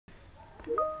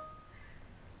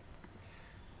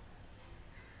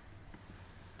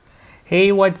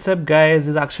Hey, what's up guys,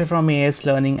 this is Akshay from AS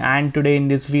Learning, and today in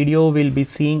this video we'll be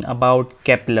seeing about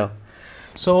Kepler.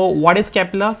 So what is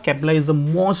Kepler? Kepler is the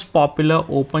most popular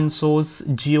open source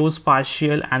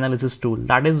geospatial analysis tool.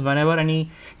 That is, whenever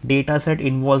any data set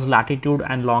involves latitude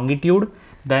and longitude,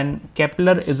 then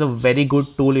Kepler is a very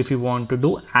good tool if you want to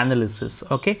do analysis.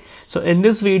 Okay, so in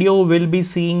this video we'll be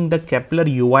seeing the Kepler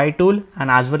UI tool, and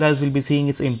as well as we'll be seeing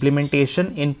its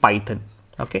implementation in Python.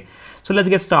 Okay, so let's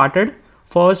get started.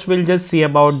 First, we'll just see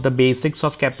about the basics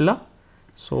of Kepler.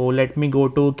 So let me go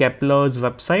to Kepler's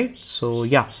website. So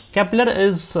yeah, Kepler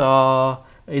is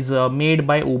made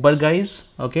by Uber guys.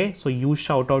 Okay, so you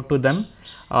shout out to them.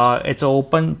 It's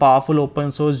a powerful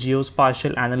open source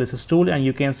geospatial analysis tool, and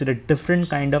you can see the different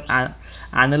kind of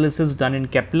analysis done in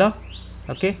Kepler.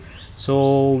 Okay,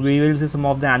 so we will see some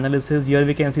of the analysis. Here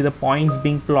we can see the points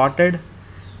being plotted.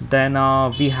 Then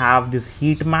we have this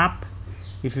heat map.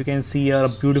 If you can see here, a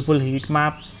beautiful heat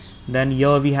map. Then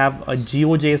here we have a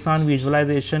GeoJSON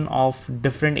visualization of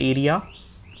different area.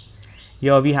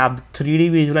 Here we have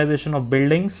 3D visualization of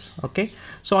buildings. Okay,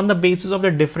 so on the basis of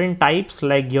the different types,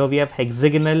 like here we have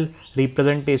hexagonal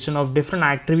representation of different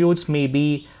attributes,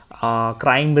 maybe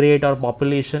crime rate or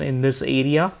population in this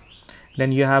area.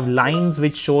 Then you have lines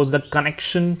which shows the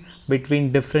connection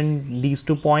between these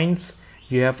 2 points.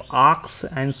 You have arcs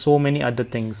and so many other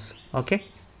things. Okay,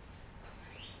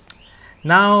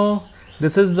 now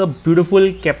this is the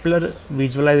beautiful Kepler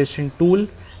visualization tool.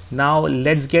 Now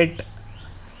let's get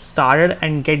started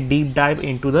and get deep dive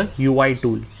into the UI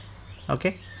tool.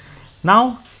 Okay,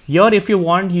 now here if you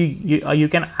want, you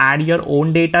can add your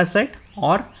own data set,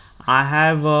 or I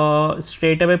have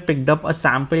straight away picked up a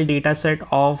sample data set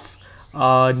of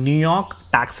New York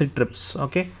taxi trips.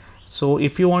 Okay, so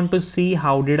if you want to see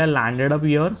how did I landed up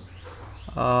here,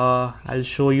 I'll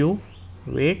show you.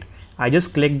 Wait, I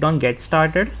just clicked on get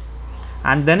started,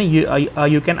 and then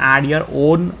you can add your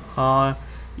own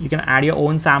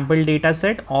sample data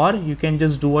set, or you can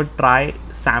just do a try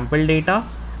sample data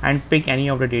and pick any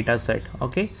of the data set.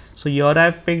 Okay, so here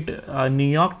I've picked New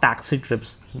York taxi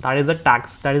trips. That is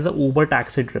a Uber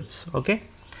taxi trips. Okay,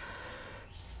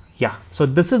 yeah, so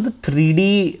this is the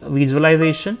 3D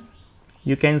visualization.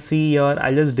 You can see here,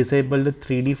 I'll just disable the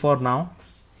 3D for now.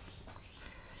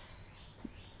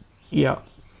 Yeah,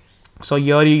 so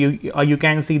here you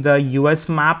can see the US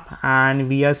map, and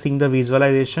we are seeing the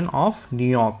visualization of New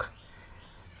York.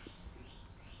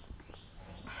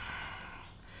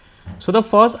 So the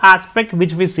first aspect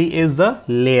which we see is the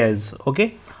layers.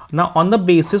 Okay, now on the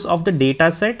basis of the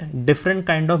data set, different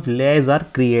kind of layers are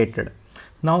created.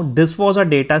 Now this was a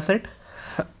data set.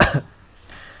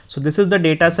 So this is the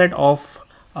data set of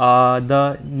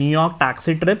the New York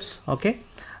taxi trips. Okay,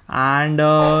 and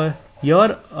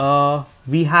here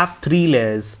we have 3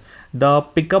 layers: the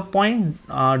pickup point,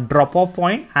 drop off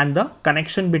point, and the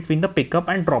connection between the pickup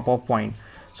and drop off point.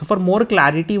 So for more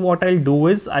clarity, what I'll do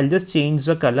is I'll just change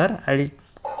the color. I'll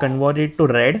convert it to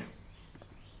red.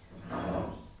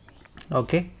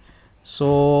 Okay,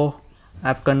 so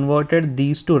I've converted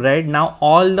these to red. Now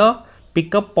all the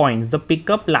pickup points, the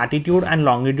pickup latitude and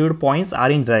longitude points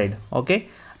are in red. Okay,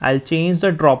 I'll change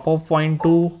the drop off point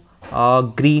to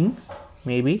green,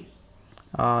 maybe.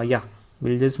 Yeah,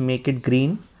 we'll just make it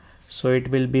green so it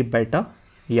will be better.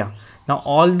 Yeah, now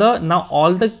all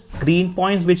the green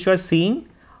points which you are seeing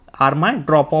are my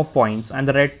drop off points, and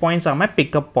the red points are my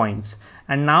pickup points.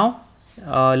 And now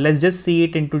let's just see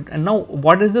it into, and now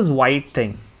what is this white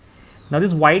thing? Now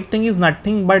this white thing is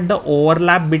nothing but the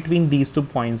overlap between these 2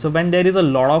 points. So when there is a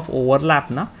lot of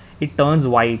overlap, it turns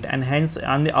white, and hence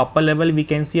on the upper level we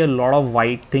can see a lot of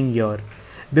white thing here.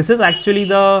 This is actually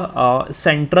the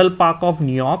Central Park of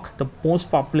New York, the most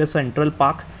popular Central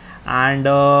Park, and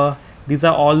these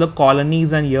are all the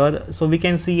colonies. And here, so we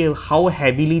can see how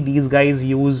heavily these guys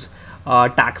use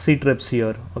taxi trips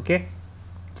here. Okay,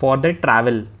 for their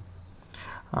travel.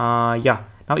 Yeah,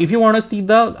 now if you want to see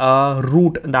the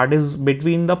route that is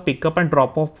between the pickup and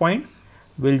drop off point,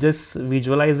 we'll just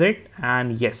visualize it,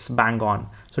 and yes, bang on.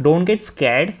 So don't get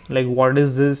scared, like what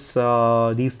is this,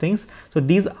 these things. So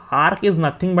these arc is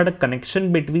nothing but a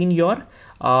connection between your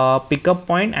pickup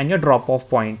point and your drop off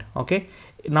point. Okay,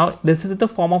 now this is in the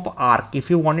form of arc. If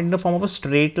you want it in the form of a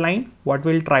straight line, what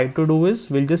we'll try to do is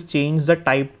we'll just change the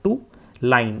type to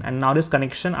line, and now this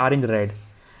connection are in red.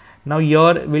 Now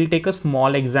here we'll take a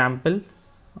small example.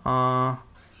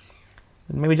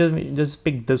 Maybe just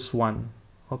pick this one.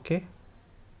 Okay,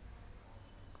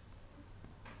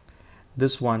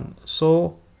 this one.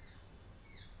 So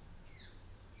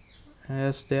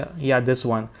yes, there, yeah, this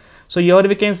one. So here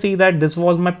we can see that this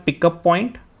was my pickup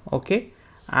point. Okay,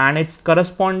 and its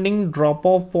corresponding drop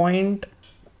off point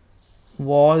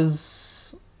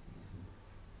was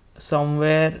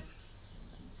somewhere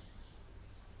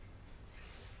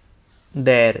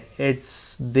there.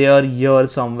 It's there here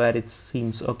somewhere, it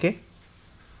seems. Okay,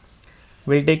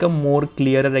 we'll take a more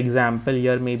clearer example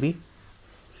here maybe.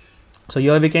 So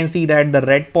here we can see that the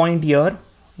red point here,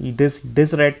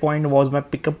 this red point was my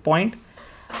pickup point,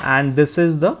 and this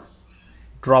is the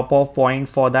drop off point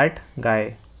for that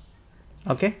guy.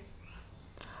 Okay,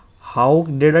 how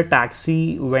did a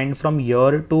taxi went from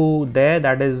here to there?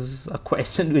 That is a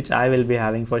question which I will be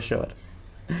having for sure,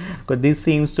 because this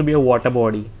seems to be a water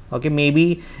body. Okay,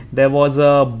 maybe there was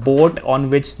a boat on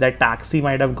which that taxi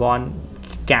might have gone,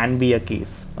 can be a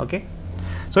case. Okay,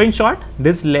 so in short,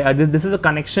 this is a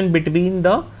connection between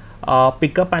the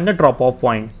pickup and the drop off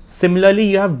point. Similarly,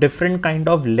 you have different kind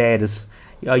of layers.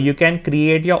 You can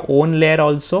create your own layer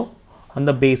also on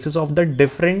the basis of the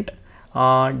different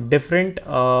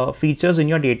features in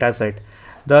your data set.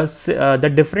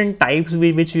 The different types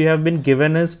which you have been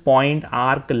given is point,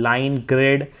 arc, line,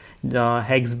 grid,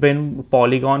 hex bin,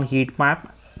 polygon, heat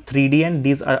map, 3D, and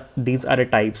these are the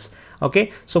types.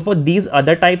 Okay, so for these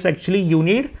other types, actually you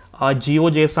need a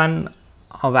GeoJSON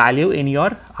value in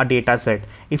your data set.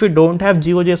 If you don't have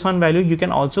GeoJSON value, you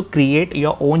can also create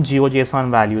your own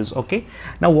GeoJSON values. Okay,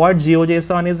 now what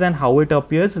GeoJSON is and how it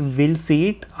appears, we'll see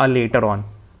it later on.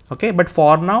 Okay, but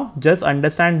for now, just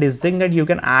understand this thing, that you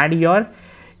can add your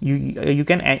you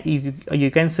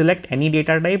can select any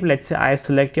data type. Let's say I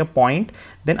select your point,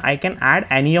 then I can add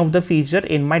any of the feature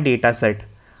in my data set.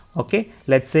 Okay,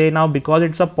 let's say now because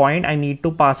it's a point, I need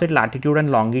to pass it latitude and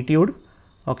longitude.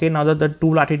 Okay, now that the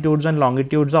two latitudes and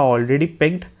longitudes are already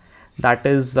picked, that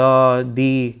is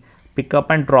the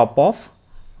pickup and drop off.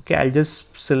 Okay, I'll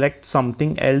just select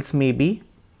something else maybe.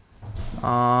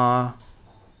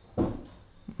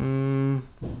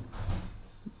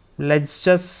 Let's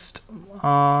just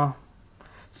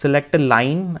select a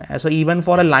line. So even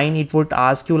for a line, it would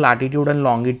ask you latitude and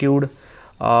longitude,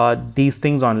 these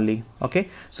things only. Okay,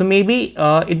 so maybe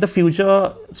in the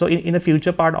future, so in the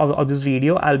future part of this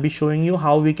video, I'll be showing you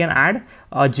how we can add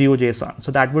GeoJSON.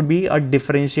 So that would be a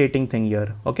differentiating thing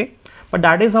here. Okay, but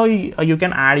that is how you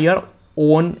can add your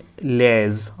own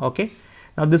layers. Okay,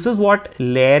 now this is what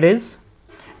layer is.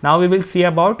 Now we will see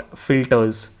about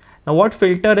filters. Now what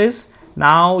filter is,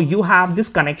 now you have these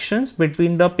connections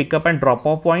between the pickup and drop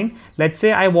off point. Let's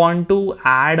say I want to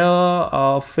add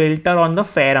a filter on the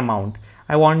fair amount.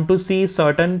 I want to see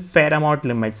certain fair amount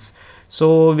limits.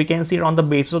 So we can see it on the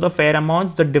basis of the fair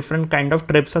amounts, the different kind of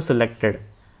trips are selected.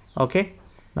 Okay,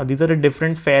 now these are the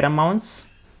different fair amounts.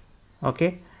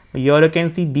 Okay, here you can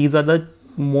see these are the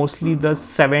mostly the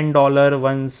 $7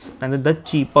 ones and the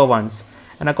cheaper ones.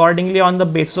 And accordingly, on the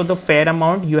basis of the fair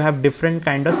amount, you have different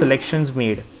kind of selections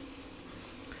made.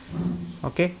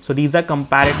 Okay, so these are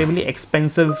comparatively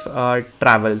expensive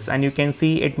travels, and you can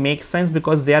see it makes sense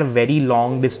because they are very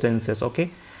long distances. Okay,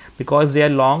 because they are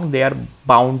long, they are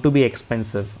bound to be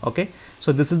expensive. Okay,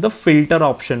 so this is the filter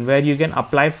option where you can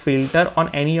apply filter on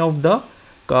any of the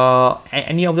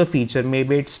feature.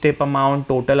 Maybe it's tip amount,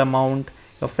 total amount,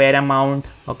 the fair amount.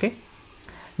 Okay,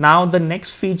 now the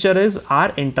next feature is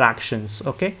our interactions.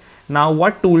 Okay, now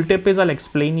what tooltip is, I'll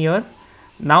explain here.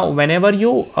 Now whenever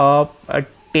you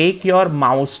take your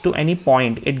mouse to any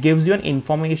point, it gives you an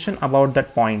information about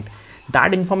that point.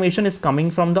 That information is coming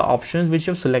from the options which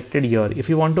you've selected here. If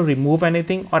you want to remove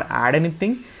anything or add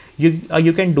anything,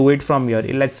 you can do it from here.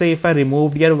 Let's say if I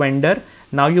removed your vendor,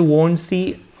 now you won't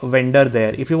see vendor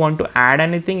there. If you want to add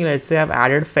anything, let's say I've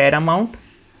added fair amount.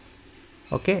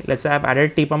 Okay, let's say I've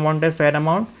added tip amount and fair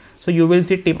amount. So you will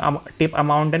see tip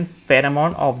amount and fair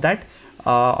amount of that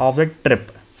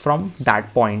trip from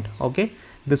that point. Okay,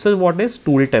 this is what is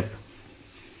tooltip.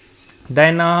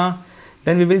 Then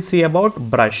we will see about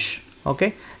brush.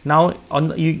 Okay, now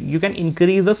you can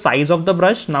increase the size of the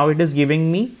brush. Now it is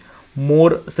giving me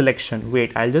more selection.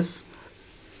 Wait, I'll just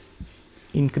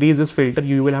increase this filter.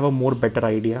 You will have a more better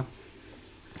idea.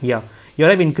 Yeah, here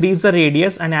I've increased the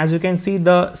radius, and as you can see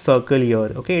the circle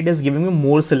here. Okay, it is giving me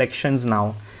more selections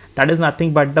now. That is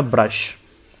nothing but the brush.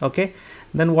 Okay,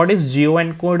 then what is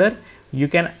geoencoder? You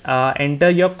can enter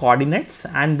your coordinates,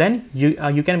 and then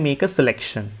you can make a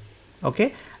selection.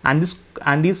 Okay, and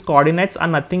these coordinates are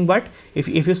nothing but if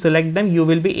you select them, you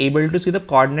will be able to see the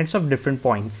coordinates of different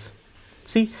points.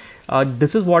 See,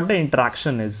 this is what the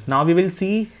interaction is. Now we will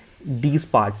see these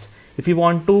parts. If you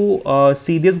want to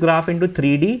see this graph into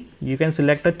 3D, you can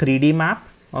select a 3D map.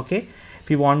 Okay, if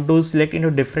you want to select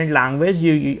into different language,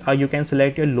 you can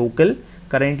select your local.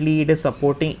 Currently it is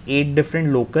supporting 8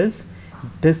 different locals.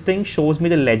 This thing shows me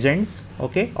the legends,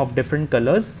 okay, of different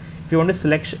colors. If you want to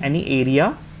select any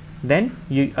area, then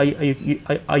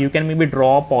you can maybe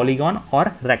draw a polygon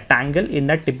or rectangle in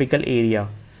that typical area.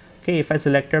 Okay, if I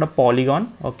selected a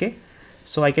polygon, okay,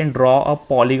 so I can draw a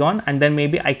polygon and then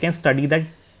maybe I can study that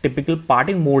typical part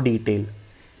in more detail.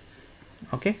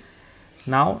 Okay,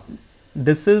 now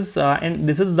this is and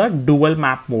this is the dual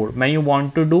map mode, when you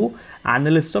want to do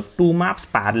analysis of two maps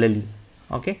parallelly.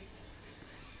 Okay,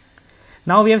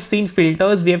 now we have seen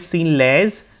filters, we have seen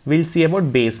layers, we'll see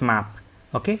about base map.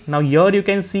 Okay, now here you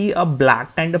can see a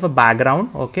black kind of a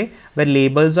background, okay, where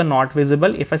labels are not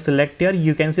visible. If I select here,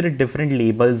 you can see the different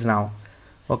labels now.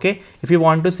 Okay, if you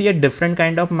want to see a different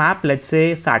kind of map, let's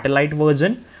say satellite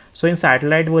version, so in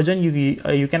satellite version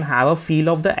you can have a feel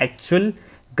of the actual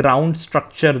ground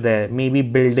structure there, maybe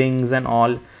buildings and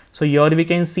all. So here we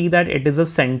can see that it is a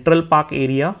Central Park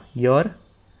area here.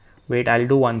 Wait, I'll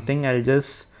do one thing, I'll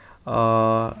just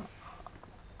highlight,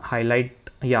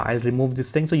 yeah, I'll remove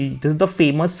this thing. So this is the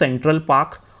famous Central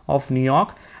Park of New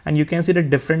York, and you can see the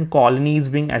different colonies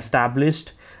being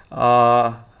established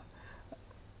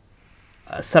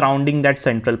surrounding that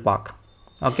Central Park.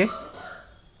 Okay,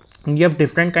 and you have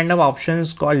different kind of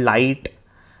options called light.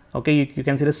 Okay, you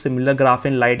can see the similar graph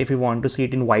in light if you want to see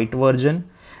it in white version.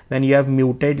 Then you have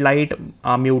muted light,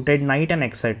 muted night, and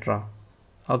etc.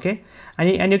 Okay,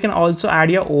 and you can also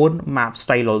add your own map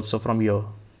style also from here.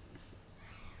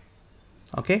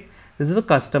 Okay, this is a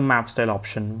custom map style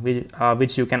option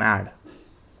which you can add.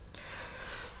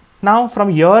 Now from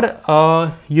here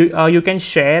you can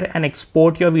share and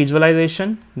export your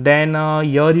visualization. Then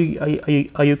here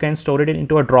you can store it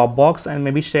into a Dropbox and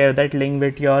maybe share that link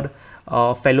with your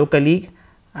fellow colleague.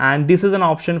 And this is an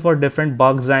option for different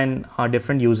bugs and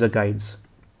different user guides.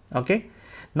 Okay,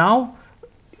 now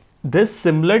this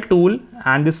similar tool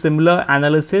and this similar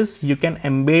analysis you can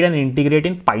embed and integrate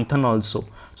in Python also.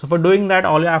 So for doing that,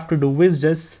 all you have to do is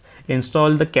just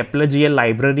install the Kepler.gl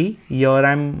library. Here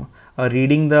I'm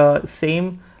reading the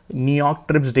same New York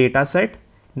trips data set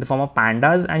in the form of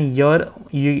pandas, and here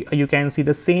you can see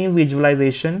the same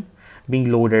visualization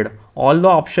being loaded. All the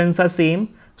options are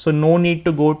same, so no need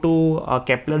to go to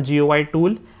Kepler GUI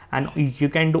tool, and you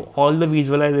can do all the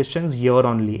visualizations here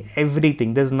only.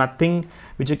 Everything, there's nothing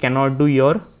which you cannot do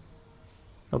here.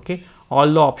 Okay,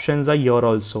 all the options are here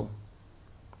also.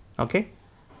 Okay,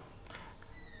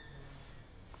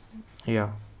 yeah.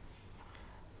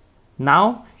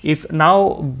 Now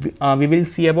we will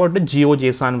see about the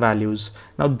GeoJSON values.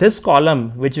 Now this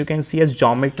column which you can see as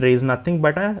geometry is nothing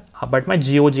but my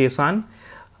GeoJSON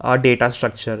data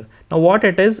structure. Now what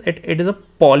it is, it is a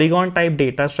polygon type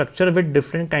data structure with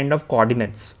different kind of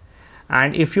coordinates,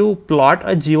 and if you plot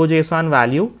a GeoJSON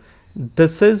value,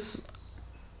 this is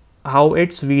how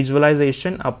its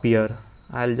visualization appear.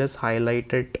 I'll just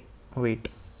highlight it. Wait,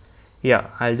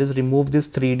 yeah, I'll just remove this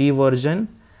 3D version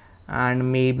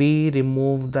and maybe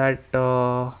remove that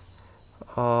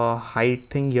height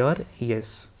thing here.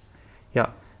 Yes, yeah.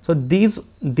 So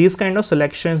these kind of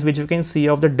selections which you can see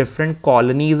of the different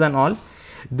colonies and all,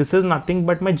 this is nothing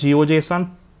but my GeoJSON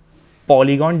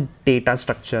polygon data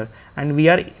structure, and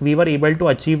we were able to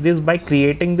achieve this by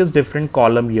creating this different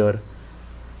column here.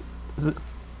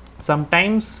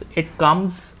 Sometimes it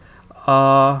comes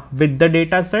with the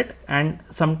data set, and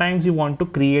sometimes you want to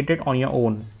create it on your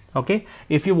own. Okay,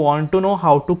 if you want to know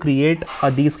how to create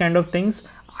these kind of things,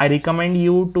 I recommend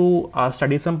you to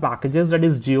study some packages, that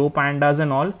is GeoPandas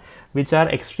and all, which are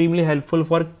extremely helpful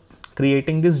for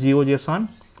creating this GeoJSON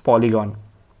polygon.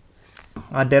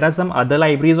 There are some other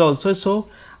libraries also, so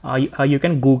you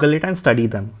can Google it and study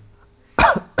them.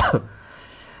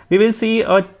 We will see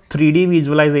a 3D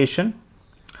visualization.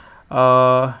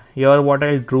 Here what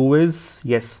I'll do is,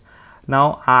 yes,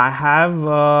 now I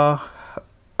have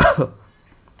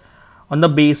on the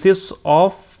basis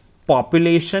of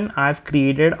population, I've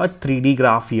created a 3D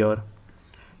graph here.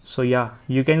 So yeah,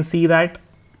 you can see that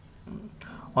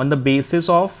on the basis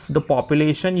of the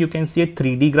population, you can see a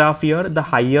 3D graph here. The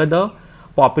higher the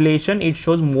population, it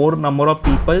shows more number of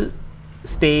people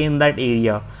stay in that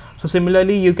area. So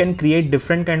similarly, you can create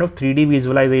different kind of 3D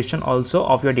visualization also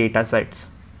of your data sets.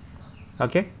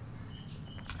 Okay,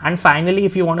 and finally,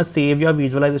 if you want to save your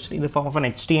visualization in the form of an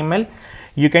HTML,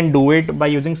 you can do it by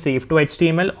using save to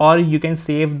HTML, or you can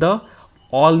save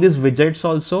all these widgets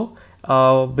also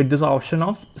with this option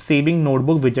of saving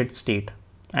notebook widget state,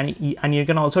 and you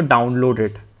can also download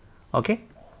it. Okay,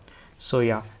 so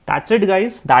yeah, that's it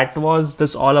guys. That was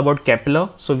this all about Kepler.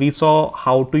 So we saw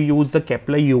how to use the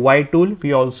Kepler UI tool.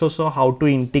 We also saw how to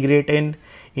integrate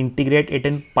it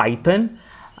in Python.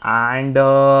 And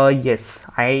yes,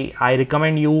 I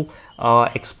recommend you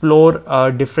explore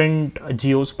different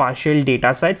geospatial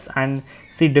data sets and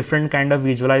see different kind of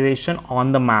visualization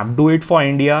on the map. Do it for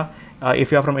India.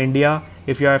 If you are from India,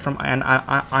 if you are from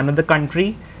another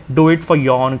country, do it for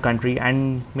your own country,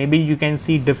 and maybe you can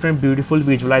see different beautiful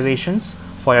visualizations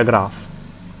for your graph.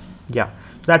 Yeah,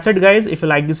 that's it guys. If you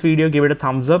like this video, give it a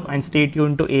thumbs up and stay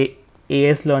tuned to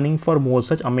AS Learning for more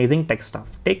such amazing tech stuff.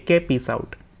 Take care. Peace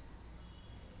out.